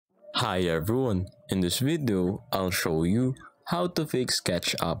Hi everyone, in this video, I'll show you how to fix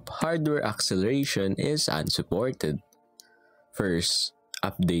SketchUp hardware acceleration is unsupported. First,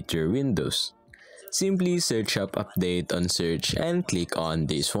 update your Windows. Simply search up update on search and click on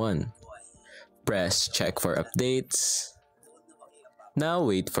this one. Press check for updates. Now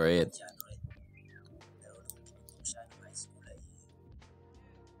wait for it.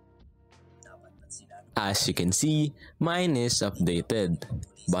 As you can see, mine is updated.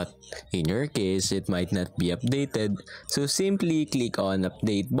 But in your case, it might not be updated, so simply click on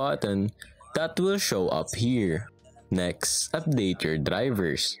update button that will show up here. Next, update your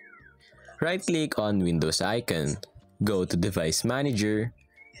drivers. Right-click on Windows icon, go to Device Manager,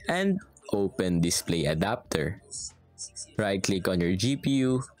 and open Display Adapter. Right-click on your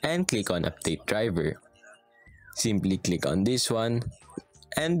GPU and click on Update Driver. Simply click on this one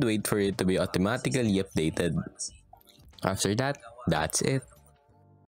and wait for it to be automatically updated. After that, that's it.